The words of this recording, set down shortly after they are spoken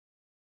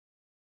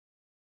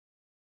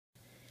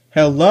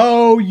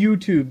Hello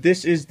YouTube,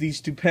 this is the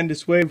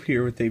Stupendous Wave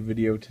here with a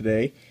video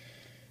today.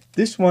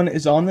 This one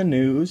is on the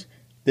news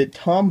that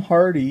Tom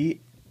Hardy,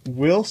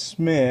 Will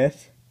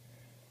Smith,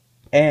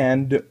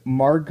 and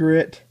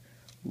Margaret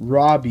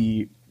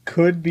Robbie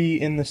could be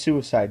in the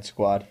Suicide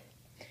Squad.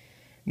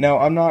 Now,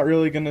 I'm not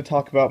really going to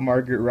talk about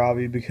Margaret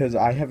Robbie because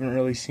I haven't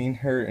really seen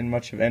her in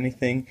much of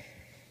anything.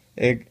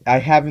 I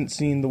haven't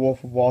seen The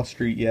Wolf of Wall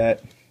Street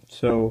yet,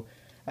 so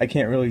I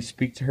can't really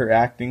speak to her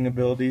acting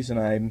abilities, and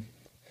I'm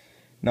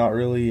not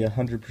really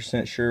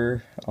 100%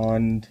 sure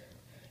on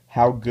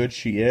how good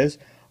she is.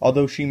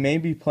 Although she may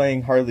be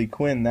playing Harley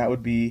Quinn, that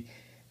would be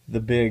the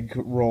big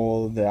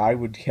role that I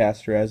would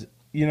cast her as.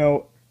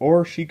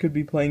 Or she could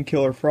be playing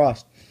Killer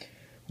Frost,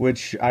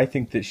 which I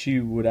think that she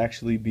would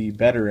actually be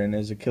better in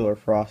as a Killer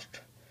Frost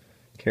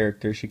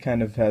character. She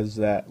kind of has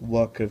that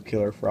look of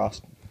Killer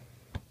Frost.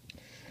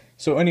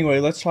 So anyway,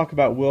 let's talk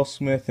about Will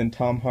Smith and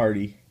Tom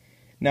Hardy.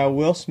 Now,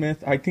 Will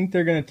Smith, I think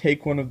they're going to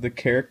take one of the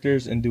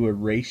characters and do a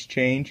race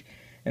change,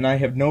 and I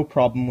have no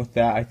problem with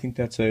that. I think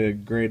that's a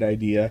great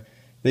idea.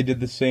 They did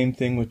the same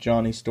thing with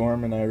Johnny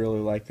Storm, and I really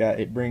like that.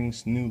 It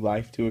brings new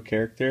life to a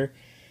character,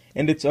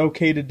 and it's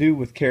okay to do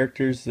with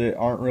characters that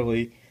aren't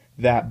really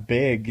that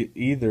big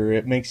either.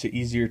 It makes it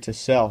easier to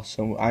sell.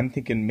 So I'm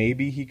thinking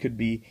maybe he could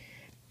be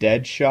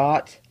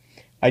Deadshot.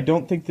 I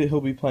don't think that he'll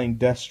be playing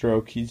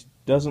Deathstroke. He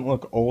doesn't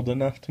look old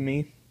enough to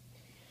me.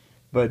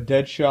 But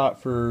Deadshot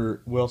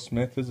for Will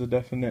Smith is a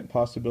definite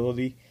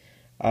possibility,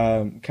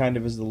 kind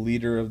of as the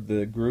leader of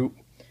the group.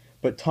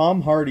 But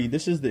Tom Hardy,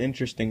 this is the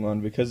interesting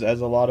one, because as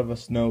a lot of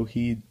us know,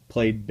 he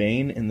played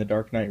Bane in The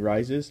Dark Knight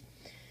Rises.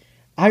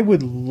 I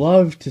would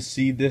love to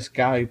see this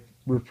guy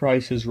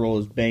reprise his role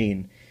as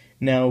Bane.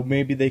 Now,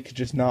 maybe they could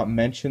just not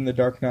mention The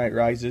Dark Knight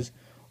Rises,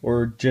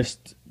 or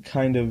just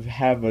kind of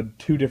have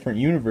two different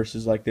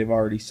universes like they've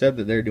already said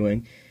that they're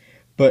doing,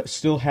 but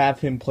still have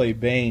him play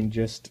Bane,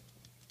 just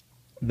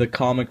the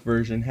comic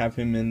version, have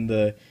him in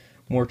the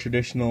more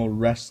traditional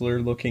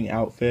wrestler-looking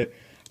outfit.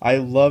 I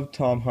love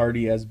Tom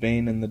Hardy as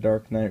Bane in The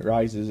Dark Knight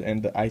Rises,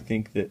 and I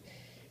think that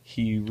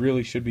he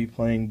really should be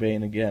playing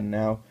Bane again.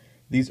 Now,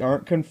 these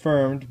aren't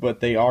confirmed,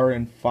 but they are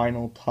in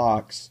final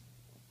talks.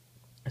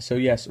 So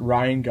yes,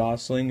 Ryan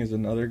Gosling is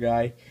another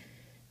guy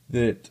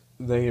that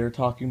they are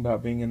talking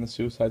about being in the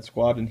Suicide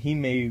Squad, and he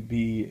may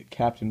be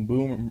Captain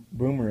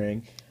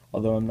Boomerang,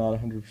 although I'm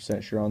not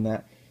 100% sure on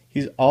that.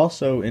 He's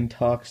also in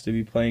talks to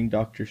be playing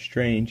Doctor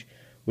Strange,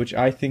 which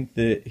I think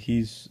that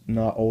he's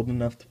not old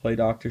enough to play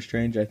Doctor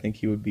Strange. I think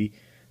he would be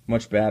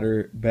much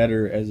better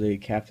as a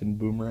Captain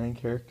Boomerang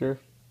character.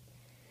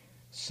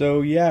 So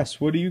yes,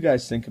 what do you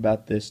guys think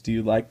about this? Do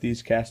you like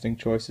these casting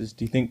choices?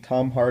 Do you think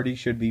Tom Hardy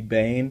should be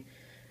Bane?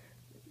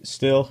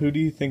 Still, who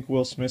do you think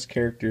Will Smith's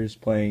character is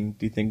playing?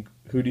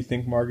 Who do you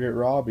think Margaret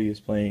Robbie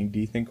is playing? Do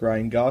you think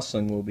Ryan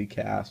Gosling will be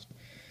cast?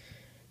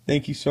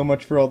 Thank you so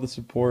much for all the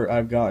support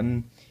I've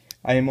gotten.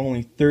 I am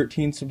only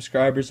 13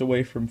 subscribers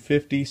away from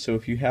 50, so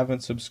if you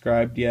haven't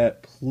subscribed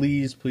yet,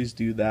 please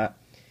do that.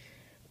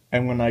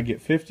 And when I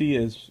get 50,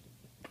 as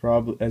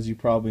you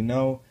probably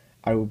know,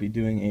 I will be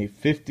doing a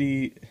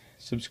 50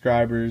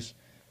 subscribers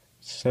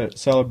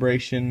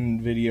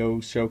celebration video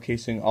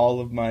showcasing all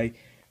of my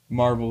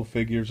Marvel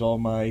figures, all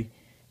my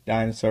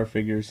dinosaur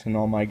figures, and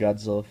all my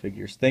Godzilla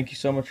figures. Thank you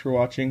so much for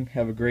watching.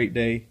 Have a great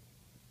day.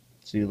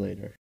 See you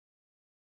later.